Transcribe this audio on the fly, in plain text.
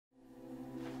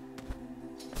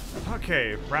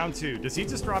Okay, round 2. Does he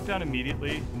just drop down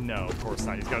immediately? No, of course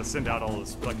not. He's got to send out all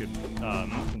his fucking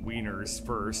wieners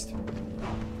first.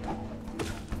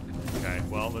 Okay,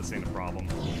 well, this ain't a problem.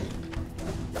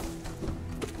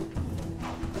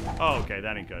 Oh, okay,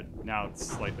 that ain't good. Now it's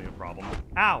slightly a problem.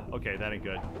 Ow! Okay, that ain't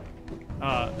good.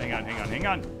 Hang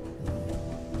on.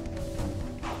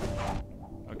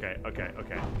 Okay.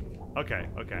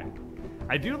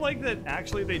 I do like that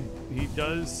actually he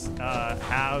does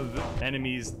have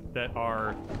enemies that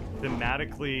are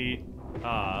thematically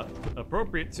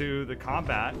appropriate to the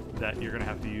combat that you're gonna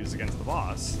have to use against the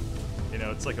boss. You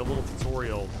know, it's like a little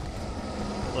tutorial,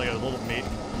 like a little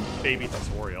baby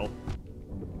tutorial.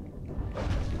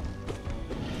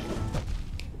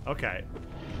 Okay.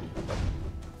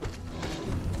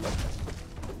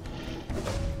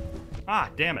 Ah,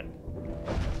 damn it.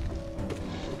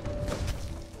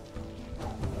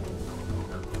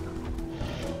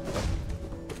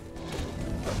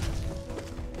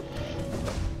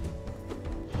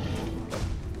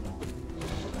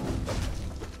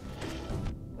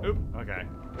 Oop, okay.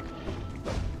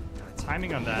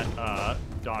 Timing on that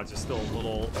dodge is still a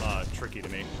little tricky to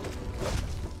me.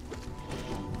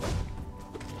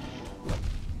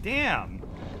 Damn!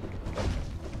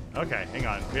 Okay, hang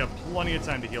on. We have plenty of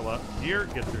time to heal up. Here,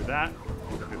 get through that,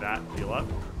 heal up.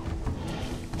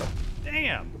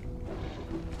 Damn!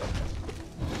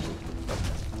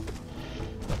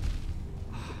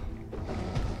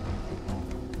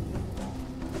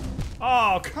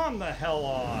 Oh, come the hell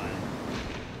on!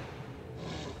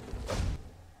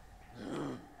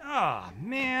 Ah,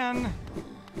 man!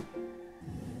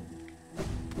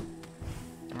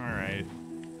 Alright.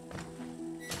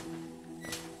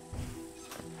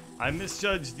 I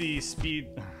misjudged the speed.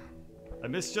 I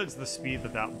misjudged the speed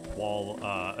that wall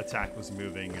attack was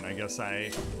moving, and I guess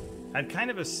I had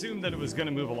kind of assumed that it was going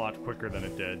to move a lot quicker than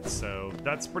it did. So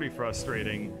that's pretty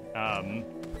frustrating.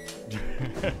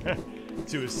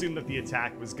 To assume that the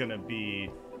attack was going to be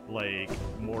like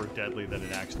more deadly than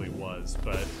it actually was,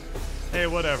 but hey,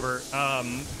 whatever.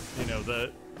 You know,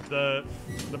 the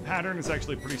pattern is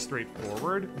actually pretty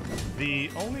straightforward. The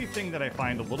only thing that I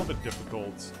find a little bit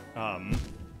difficult,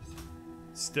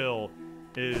 still,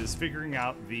 is figuring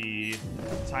out the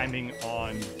timing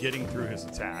on getting through his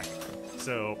attack.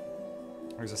 So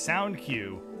there's a sound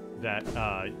cue that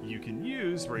you can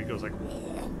use where he goes like,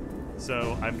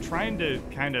 so I'm trying to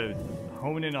kind of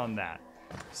hone in on that.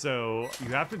 So you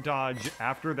have to dodge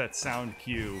after that sound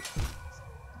cue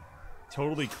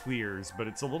totally clears, but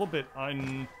it's a little bit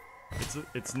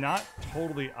it's not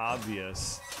totally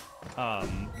obvious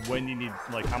when you need,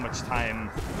 like, how much time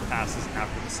passes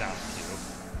after the sound cue.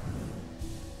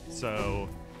 So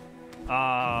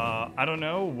I don't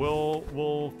know.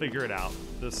 We'll figure it out.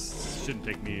 This shouldn't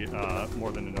take me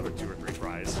more than another 2 or 3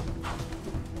 tries.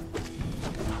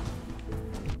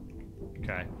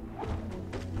 Okay.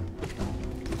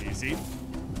 Easy.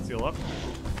 Seal up.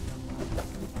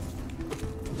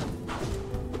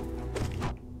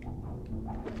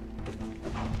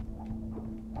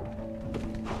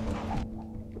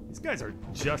 These guys are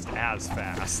just as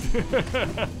fast.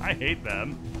 I hate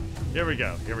them. Here we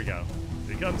go. Here we go.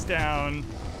 He comes down.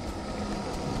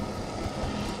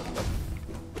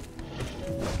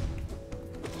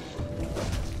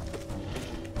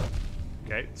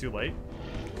 Okay, too late.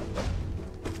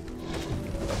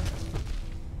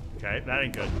 Okay, that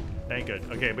ain't good. That ain't good.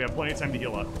 Okay, we have plenty of time to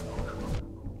heal up.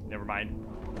 Never mind.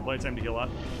 Plenty of time to heal up.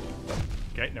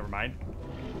 Okay, never mind.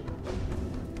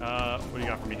 What do you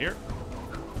got for me here?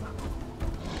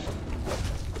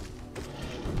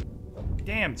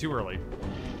 Damn, too early.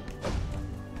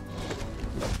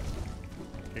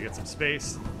 Okay, get some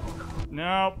space.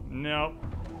 Nope, nope.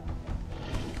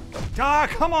 Ah,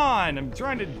 come on! I'm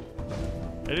trying to...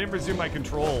 I didn't resume my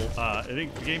control. I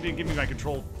think the game didn't give me my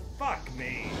control. Fuck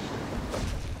me.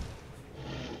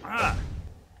 Ah.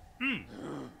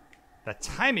 That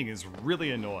timing is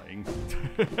really annoying.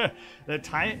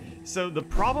 So the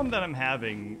problem that I'm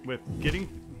having with getting...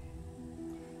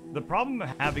 The problem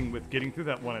I'm having with getting through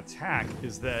that one attack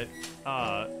is that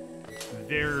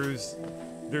there's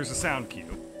a sound cue,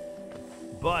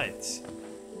 but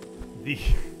the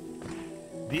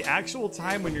actual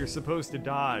time when you're supposed to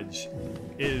dodge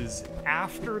is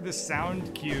after the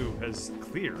sound cue has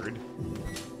cleared.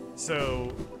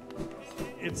 So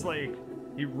it's like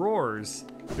he roars,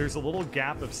 there's a little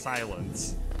gap of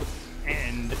silence,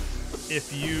 and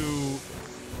if you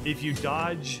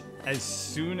dodge as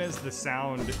soon as the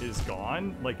sound is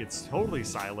gone, like it's totally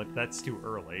silent, that's too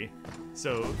early.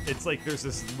 So it's like there's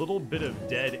this little bit of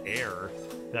dead air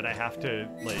that I have to,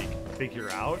 like, figure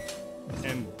out,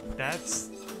 and that's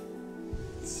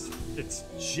it's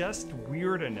just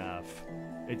weird enough.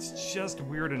 It's just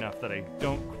weird enough that I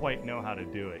don't quite know how to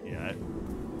do it yet.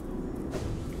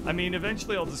 I mean,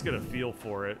 eventually I'll just get a feel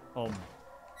for it. I'll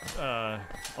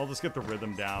just get the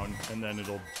rhythm down, and then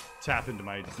it'll tap into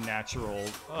my natural,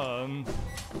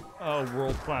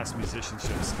 world-class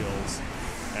musicianship skills,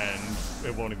 and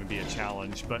it won't even be a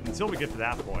challenge. But until we get to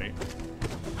that point,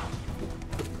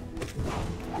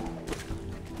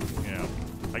 you know,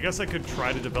 I guess I could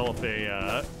try to develop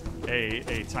a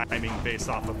timing based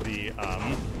off of the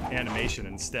animation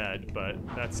instead, but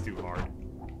that's too hard.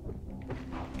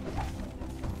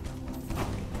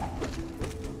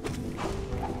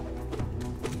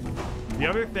 The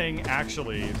other thing,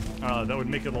 actually, that would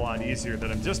make it a lot easier,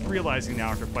 that I'm just realizing now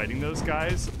after fighting those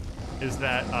guys, is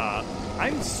that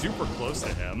I'm super close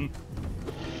to him.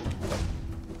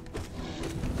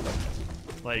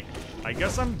 Like, I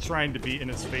guess I'm trying to be in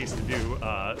his face to do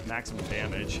maximum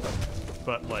damage,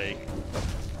 but like,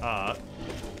 I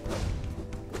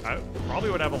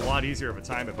probably would have a lot easier of a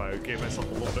time if I gave myself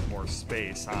a little bit more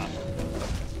space, huh?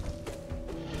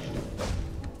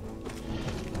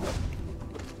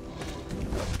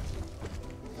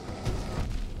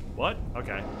 What?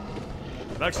 Okay.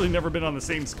 I've actually never been on the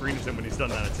same screen as him when he's done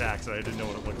that attack, so I didn't know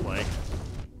what it looked like.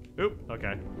 Oop,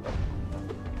 okay.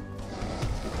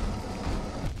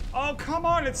 Oh, come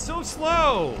on, it's so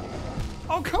slow!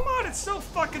 Oh, come on, it's so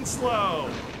fucking slow!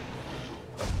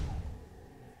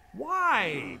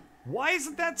 Why? Why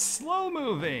isn't that slow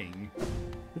moving?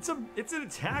 It's an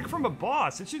attack from a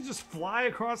boss. It should just fly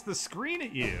across the screen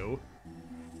at you.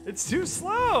 It's too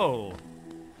slow!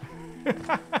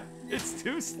 It's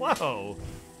too slow.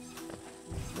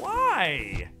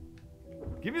 Why?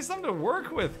 Give me something to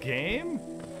work with, game.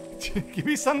 Give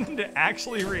me something to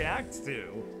actually react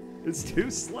to. It's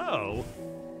too slow.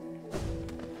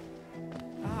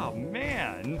 Oh,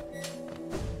 man.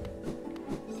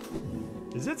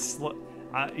 Is it slow?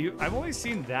 I've only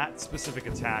seen that specific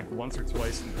attack once or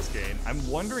twice in this game. I'm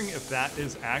wondering if that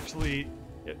is actually...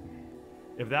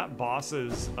 If that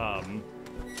boss's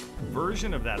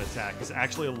version of that attack is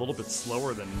actually a little bit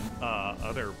slower than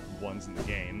other ones in the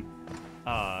game.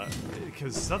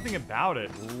 Because something about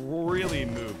it really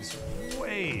moves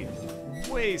way,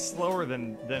 way slower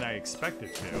than I expect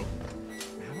it to.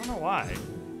 I don't know why.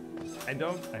 I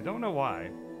don't know why.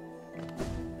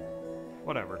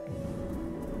 Whatever.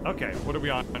 Okay, what are we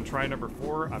on? On try number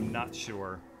 4? I'm not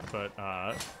sure. But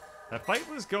that fight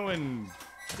was going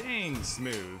dang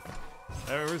smooth.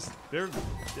 I feel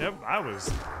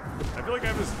like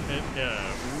I was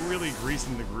really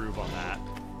greasing the groove on that.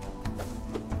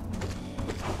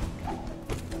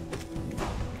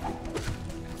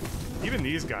 Even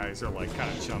these guys are like kind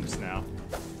of chumps now.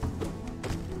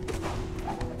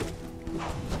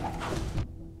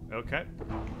 Okay.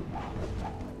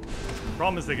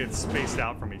 Problem is they get spaced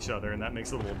out from each other, and that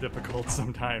makes it a little difficult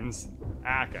sometimes.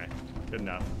 Ah, okay. Good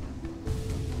enough.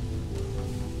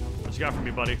 What you got for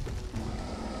me, buddy?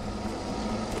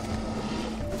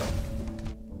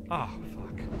 Oh,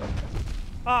 fuck.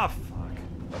 Oh, fuck.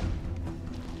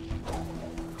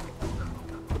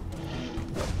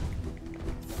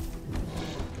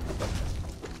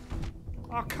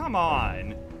 Oh, come on.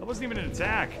 That wasn't even an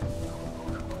attack.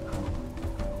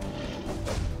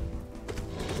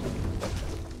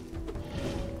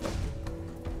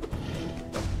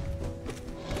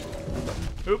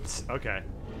 Oops, okay.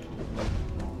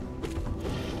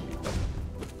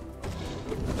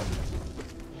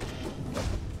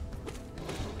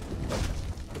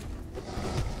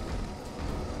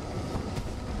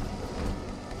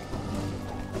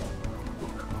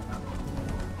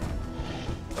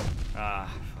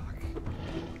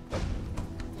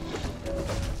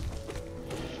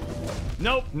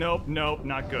 Nope, nope, nope,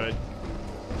 not good.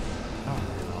 Oh,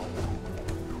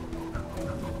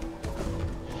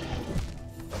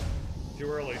 too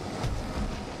early.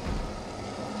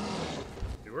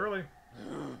 Too early.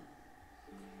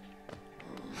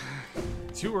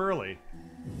 Too early.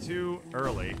 Too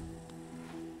early.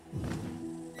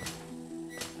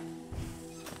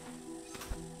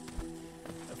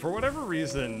 For whatever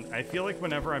reason, I feel like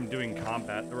whenever I'm doing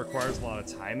combat that requires a lot of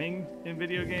timing in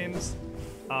video games,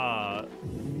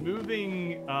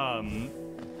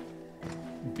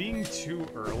 being too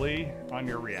early on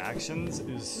your reactions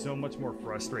is so much more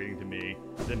frustrating to me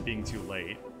than being too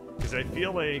late. Because I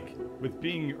feel like with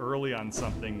being early on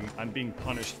something, I'm being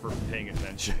punished for paying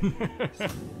attention.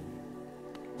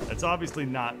 That's obviously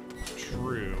not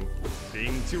true.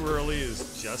 Being too early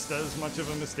is just as much of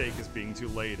a mistake as being too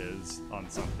late is on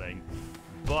something.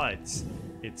 But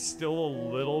it's still a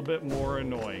little bit more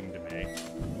annoying to me.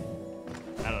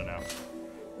 I don't know.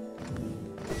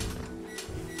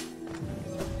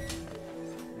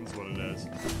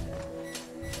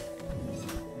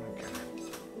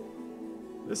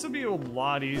 This would be a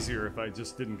lot easier if I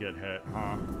just didn't get hit,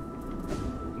 huh?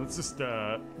 Let's just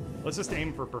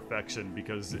aim for perfection,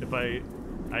 because if I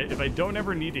don't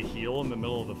ever need to heal in the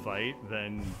middle of the fight,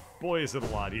 then boy is it a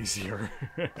lot easier.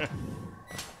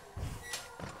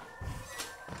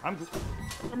 I'm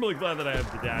really glad that I have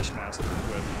the Dash Master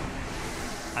equipped.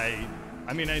 I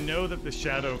mean, I know that the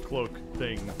Shadow Cloak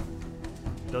thing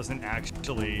doesn't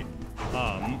actually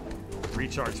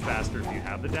recharge faster if you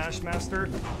have the Dash Master.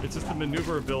 It's just the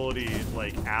maneuverability,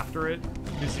 like, after it.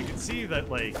 Because you can see that,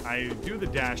 like, I do the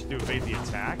dash to evade the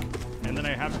attack, and then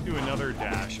I have to do another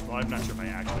dash. Well, I'm not sure if I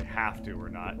actually have to or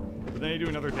not. But then I do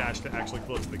another dash to actually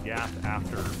close the gap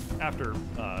after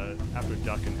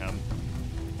ducking him.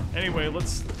 Anyway,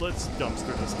 let's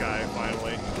dumpster this guy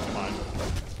finally. Come on.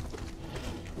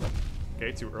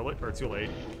 Okay, too early or too late.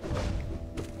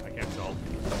 I can't tell.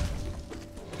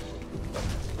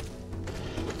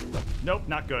 Nope,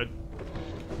 not good.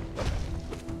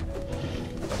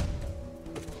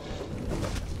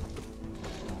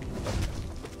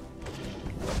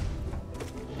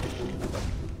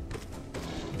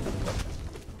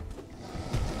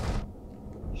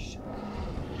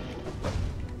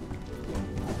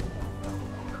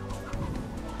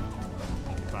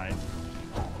 Fine.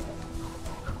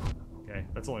 Okay,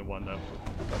 that's only one though.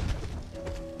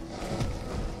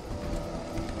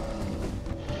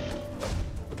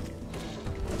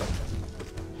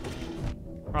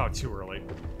 Oh, too early.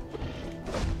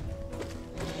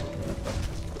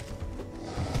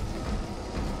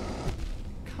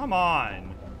 Come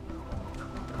on.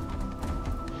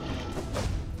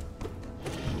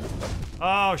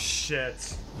 Oh,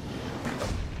 shit.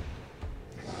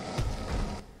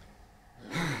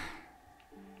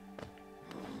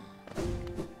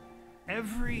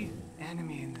 Every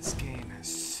enemy in this game has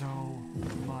so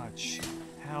much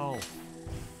health.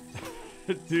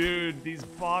 Dude, these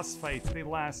boss fights, they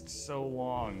last so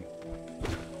long.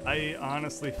 I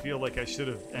honestly feel like I should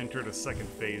have entered a second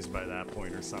phase by that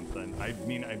point or something. I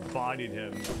mean, I bodied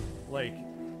him like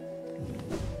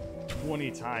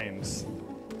 20 times.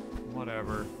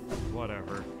 Whatever.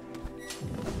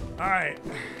 Alright,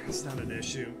 it's not an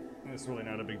issue. It's really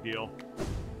not a big deal.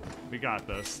 We got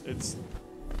this.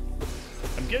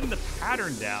 I'm getting the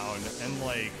pattern down, and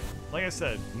like I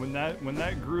said, when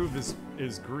that groove is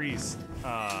greased,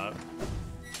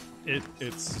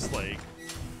 it's just like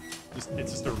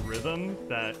it's just a rhythm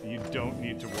that you don't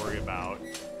need to worry about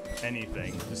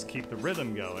anything. Just keep the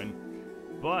rhythm going.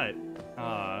 But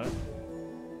as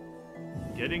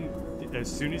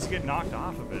soon as you get knocked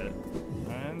off of it,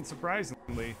 and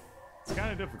surprisingly, it's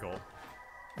kind of difficult.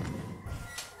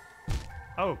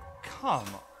 Oh, come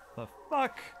the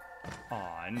fuck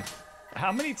on.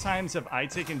 How many times have I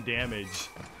taken damage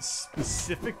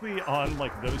specifically on,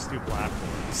 like, those two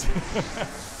platforms? I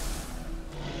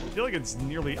feel like it's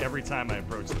nearly every time I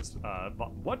approach this.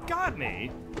 What got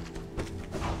me?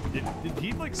 Did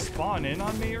he, like, spawn in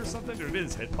on me or something? Or did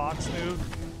his hitbox move?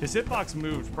 His hitbox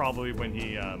moved probably when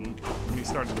he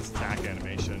started this attack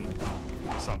animation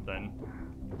or something.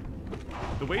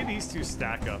 The way these two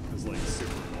stack up is, like,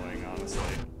 super annoying,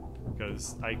 honestly.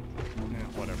 Because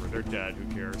whatever, they're dead, who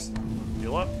cares?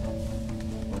 Heal up.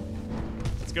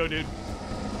 Let's go, dude.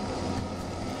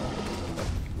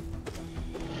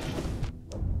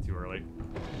 Too early.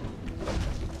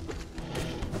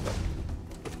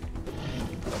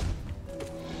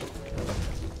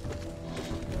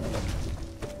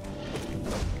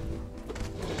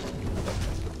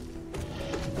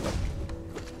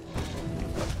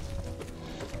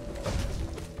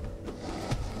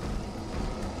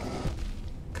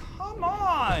 Come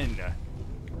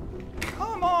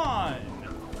on!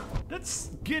 That's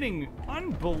getting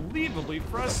unbelievably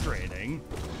frustrating.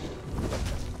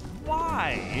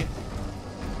 Why?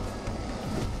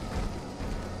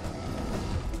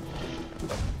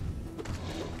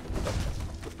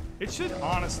 It should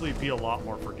honestly be a lot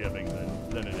more forgiving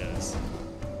than it is.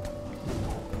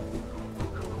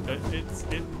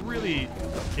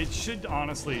 It should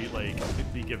honestly, like,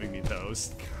 be giving me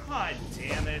those. God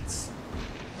damn it.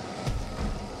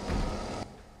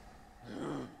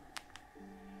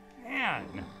 Man.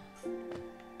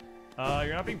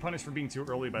 You're not being punished for being too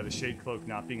early by the Shade Cloak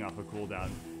not being off a cooldown.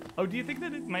 Oh, do you think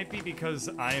that it might be because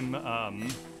I'm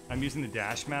using the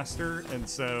Dash Master, and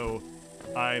so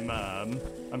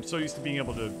I'm so used to being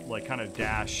able to, like, kind of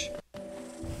dash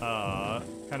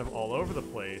kind of all over the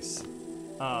place.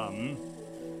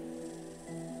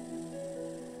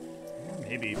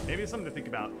 Maybe it's something to think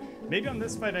about. Maybe on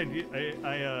this fight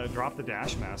I drop the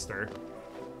Dash Master.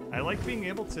 I like being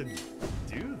able to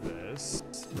do this,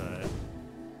 but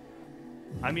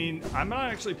I mean, I'm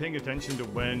not actually paying attention to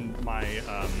when my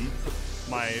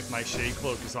my shade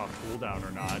cloak is off cooldown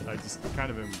or not. I just kind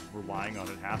of am relying on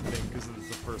it happening because it's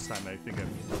the first time I think I've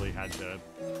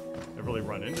really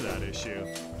run into that issue.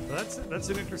 But that's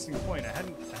an interesting point. I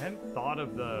hadn't thought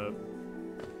of the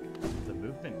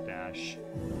movement dash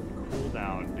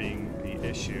cooldown being the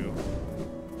issue.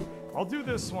 I'll do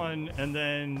this one, and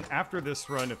then after this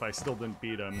run, if I still didn't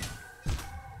beat him.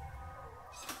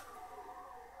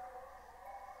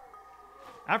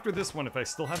 After this one, if I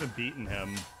still haven't beaten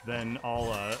him, then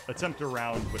I'll attempt a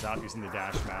round without using the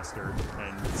Dash Master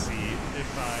and see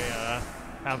if I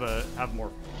have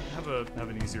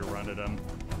an easier run at him.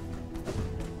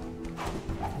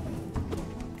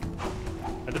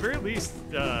 At the very least,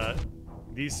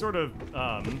 these sort of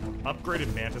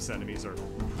upgraded Mantis enemies are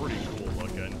pretty cool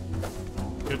looking.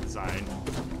 Good design.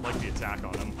 Like the attack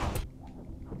on them.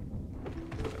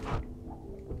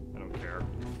 I don't care.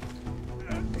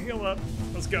 Heal up.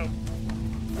 Let's go.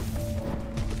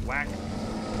 Whack.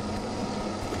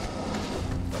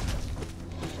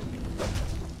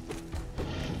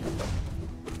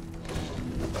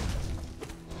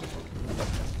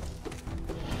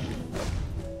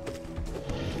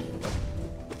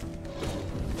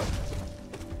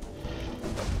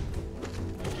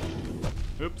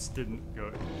 Oops, didn't go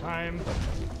in time.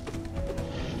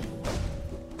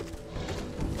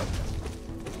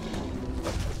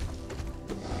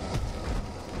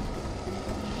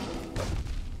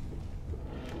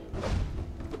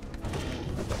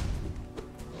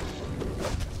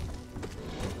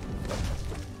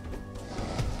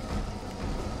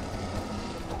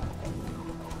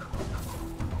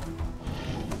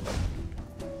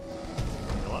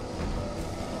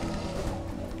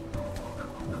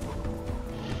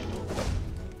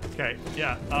 Okay,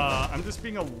 yeah, I'm just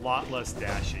being a lot less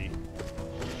dashy,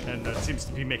 and that seems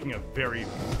to be making a very,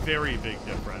 very big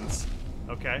difference.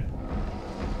 Okay.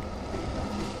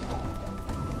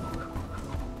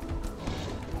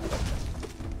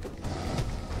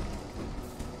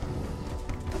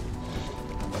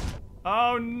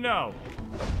 Oh no!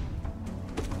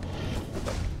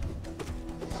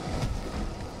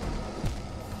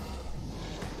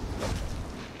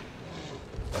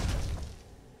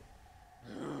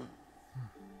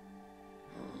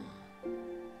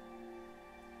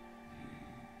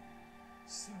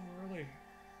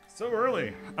 So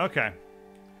early. Okay,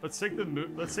 let's take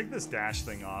this dash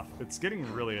thing off. It's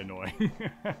getting really annoying.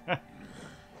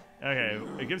 Okay,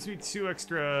 it gives me 2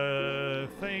 extra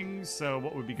things. So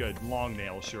what would be good? Long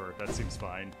nail, sure. That seems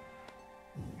fine.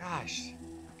 Gosh,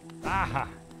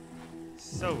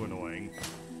 so annoying.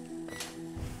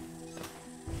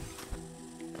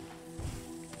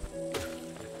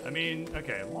 I mean,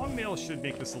 okay, long nail should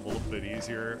make this a little bit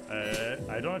easier.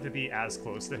 I don't have to be as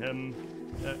close to him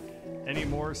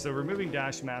anymore, so removing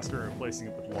Dash Master and replacing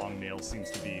it with long nail seems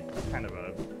to be kind of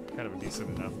a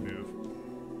decent enough move.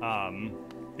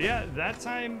 Yeah, that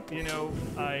time, you know,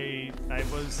 I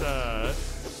was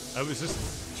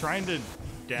just trying to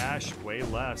dash way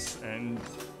less, and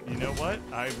you know what?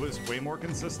 I was way more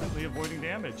consistently avoiding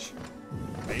damage.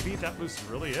 Maybe that was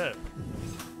really it.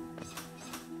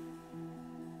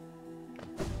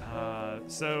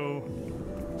 So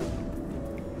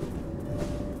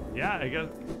yeah, I guess.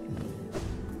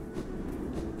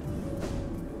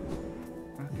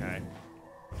 Okay.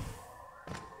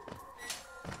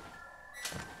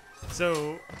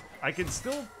 So I can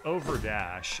still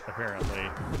overdash, apparently.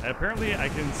 Apparently I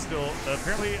can still,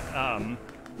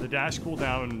 the dash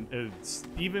cooldown is,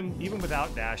 even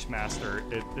without Dash Master,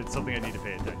 it's something I need to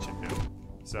pay attention to.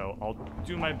 So I'll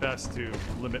do my best to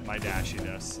limit my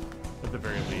dashiness, at the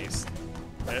very least.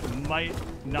 It might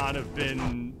not have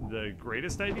been the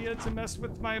greatest idea to mess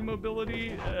with my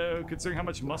mobility, considering how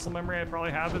much muscle memory I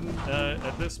probably have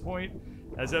at this point,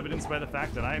 as evidenced by the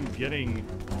fact that I'm getting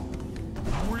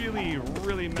really,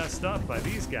 really messed up by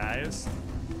these guys.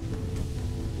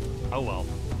 Oh well,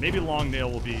 maybe long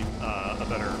nail will be a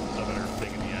better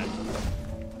thing in the end.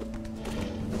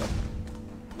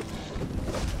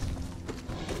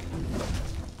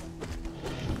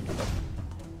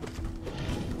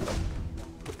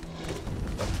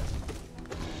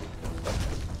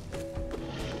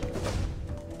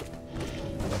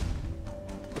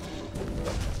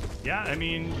 Yeah, I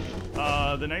mean,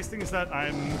 the nice thing is that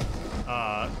I'm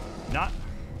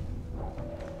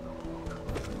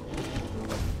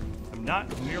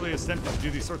not nearly as tempted to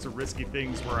do these sorts of risky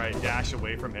things where I dash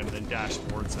away from him and then dash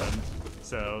towards him.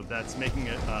 So that's making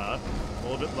it a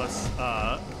little bit less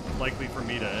likely for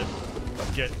me to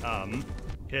get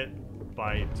hit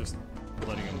by just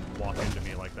letting him walk into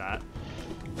me like that.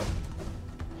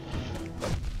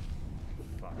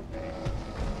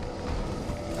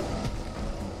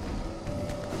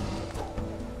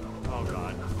 Oh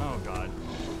god. Oh god.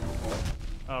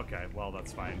 Okay, well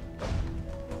that's fine.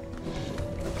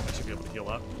 I should be able to heal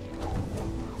up.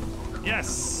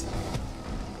 Yes!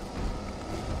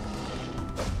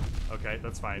 Okay,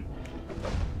 that's fine.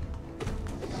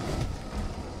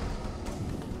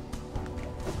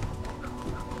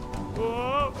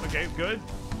 Whoa! Okay, good.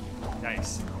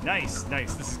 Nice. Nice,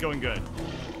 nice. This is going good.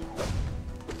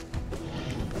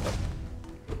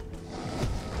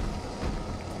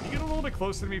 Can you get a little bit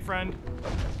closer to me, friend?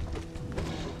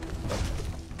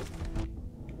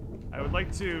 I'd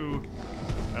like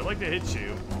to hit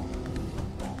you.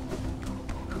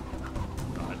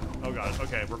 God. Oh god.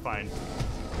 Okay, we're fine.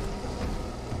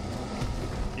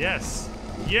 Yes.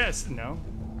 Yes. No.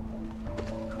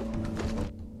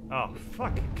 Oh,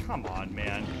 fuck. Come on,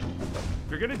 man.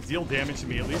 If you're gonna deal damage to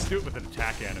me, at least do it with an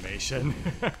attack animation.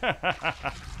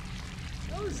 That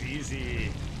was easy.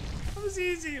 That was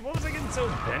easy. What was I getting so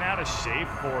bent out of shape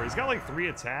for? He's got like 3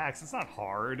 attacks. It's not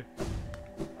hard.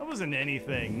 That wasn't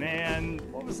anything, man.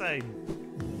 What was I?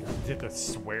 Did the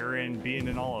swearing, being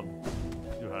in all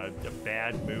a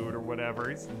bad mood or whatever.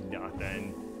 It's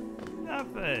nothing.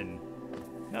 Nothing.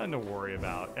 Nothing to worry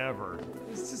about, ever.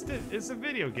 It's just it's a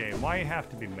video game. Why you have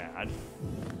to be mad?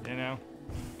 You know?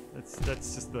 That's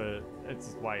just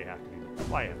why you have to be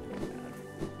mad.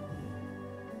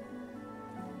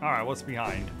 Alright, what's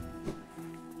behind?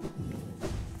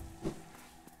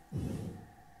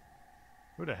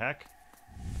 Who the heck?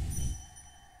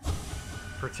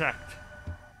 Protect.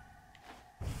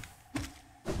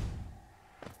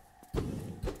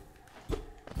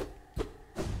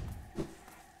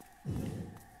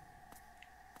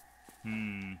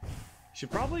 Should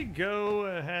probably go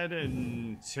ahead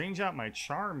and change out my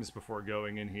charms before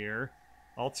going in here.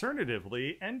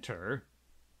 Alternatively, enter.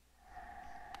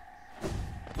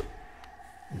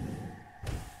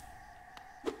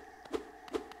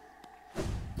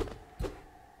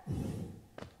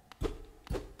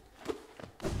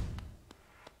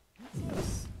 What's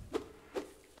this?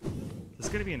 Is this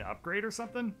gonna be an upgrade or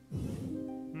something?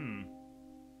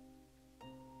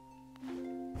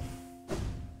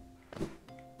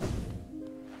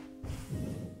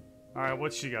 Alright,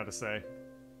 what's she got to say?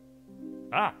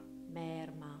 Ah!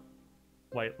 Merma.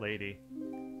 White lady.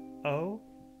 Oh,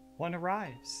 one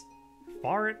arrives.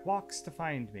 Far it walks to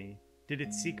find me. Did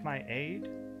it seek my aid?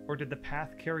 Or did the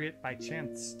path carry it by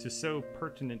chance to so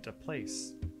pertinent a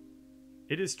place?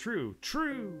 It is true,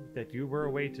 that you were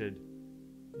awaited.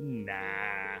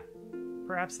 Nah.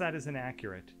 Perhaps that is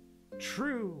inaccurate.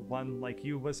 True, one like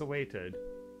you was awaited.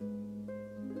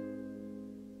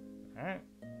 Alright.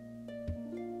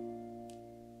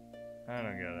 I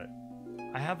don't get it.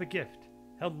 I have a gift,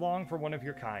 held long for one of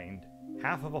your kind,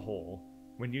 half of a whole.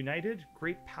 When united,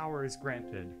 great power is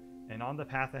granted, and on the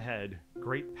path ahead,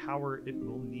 great power it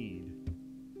will need.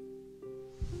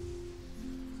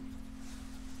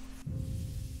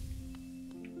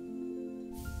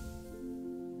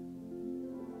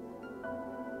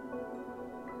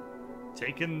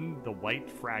 Taken the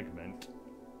white fragment.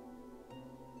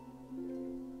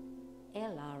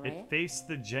 It faced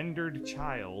the gendered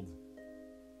child.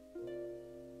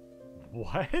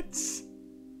 What?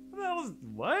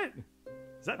 What?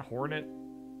 Is that Hornet?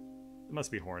 It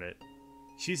must be Hornet.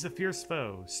 She's a fierce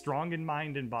foe, strong in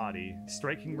mind and body,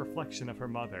 striking reflection of her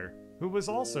mother, who was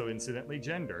also incidentally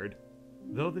gendered.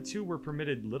 Though the two were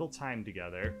permitted little time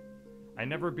together, I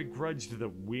never begrudged the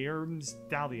Wyrm's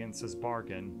dalliance as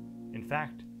bargain. In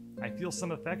fact, I feel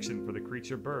some affection for the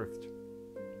creature birthed.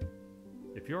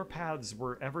 If your paths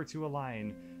were ever to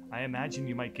align, I imagine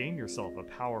you might gain yourself a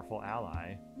powerful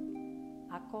ally.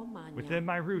 Within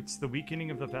my roots, the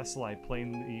weakening of the vessel I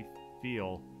plainly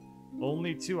feel.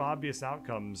 Only 2 obvious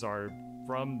outcomes are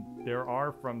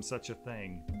from such a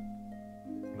thing.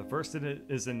 The first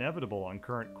is inevitable on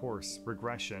current course,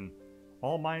 regression.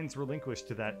 All minds relinquished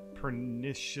to that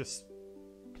pernicious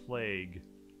plague.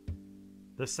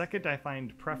 The second I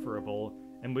find preferable,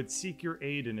 and would seek your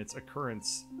aid in its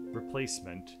occurrence,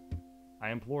 replacement.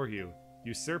 I implore you,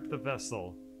 usurp the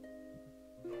vessel.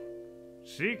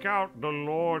 Seek out the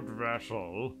Lord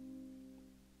vessel.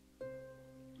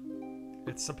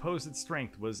 Its supposed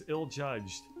strength was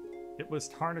ill-judged. It was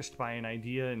tarnished by an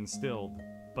idea instilled.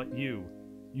 But you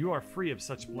are free of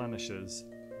such blemishes.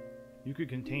 You could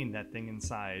contain that thing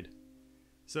inside.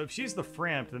 So if she's the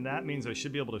Framp, then that means I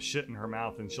should be able to shit in her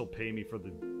mouth and she'll pay me for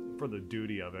the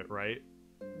duty of it, right?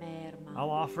 Merma.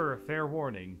 I'll offer a fair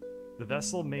warning. The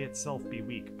vessel may itself be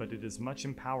weak, but it is much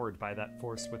empowered by that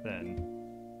force within.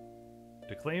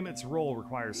 To claim its role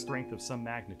requires strength of some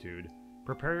magnitude.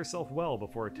 Prepare yourself well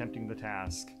before attempting the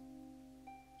task.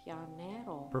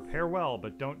 Pianero. Prepare well,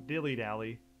 but don't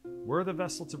dilly-dally. Were the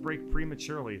vessel to break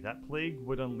prematurely, that plague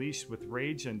would unleash with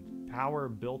rage and power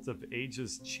built of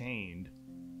ages chained.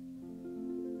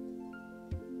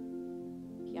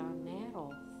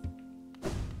 Pianero.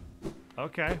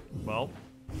 Okay, well,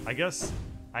 I guess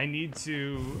I need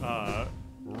to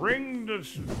ring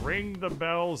the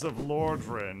bells of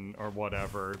Lordrin or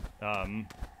whatever.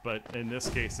 But in this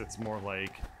case, it's more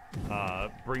like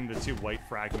bring the two white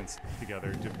fragments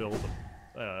together to build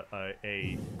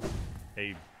a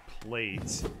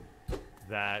plate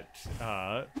that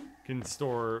can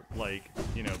store, like,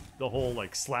 you know, the whole,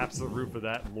 like, slaps the roof of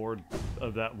that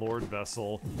lord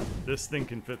vessel. This thing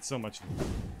can fit so much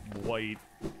white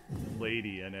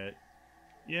lady in it.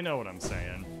 You know what I'm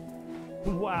saying.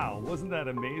 Wow, wasn't that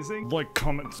amazing? Like,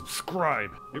 comment,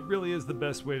 subscribe. It really is the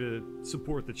best way to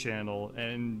support the channel,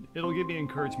 and it'll give me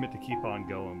encouragement to keep on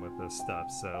going with this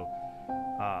stuff. So,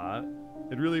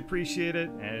 I'd really appreciate it,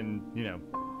 and, you know,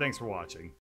 thanks for watching.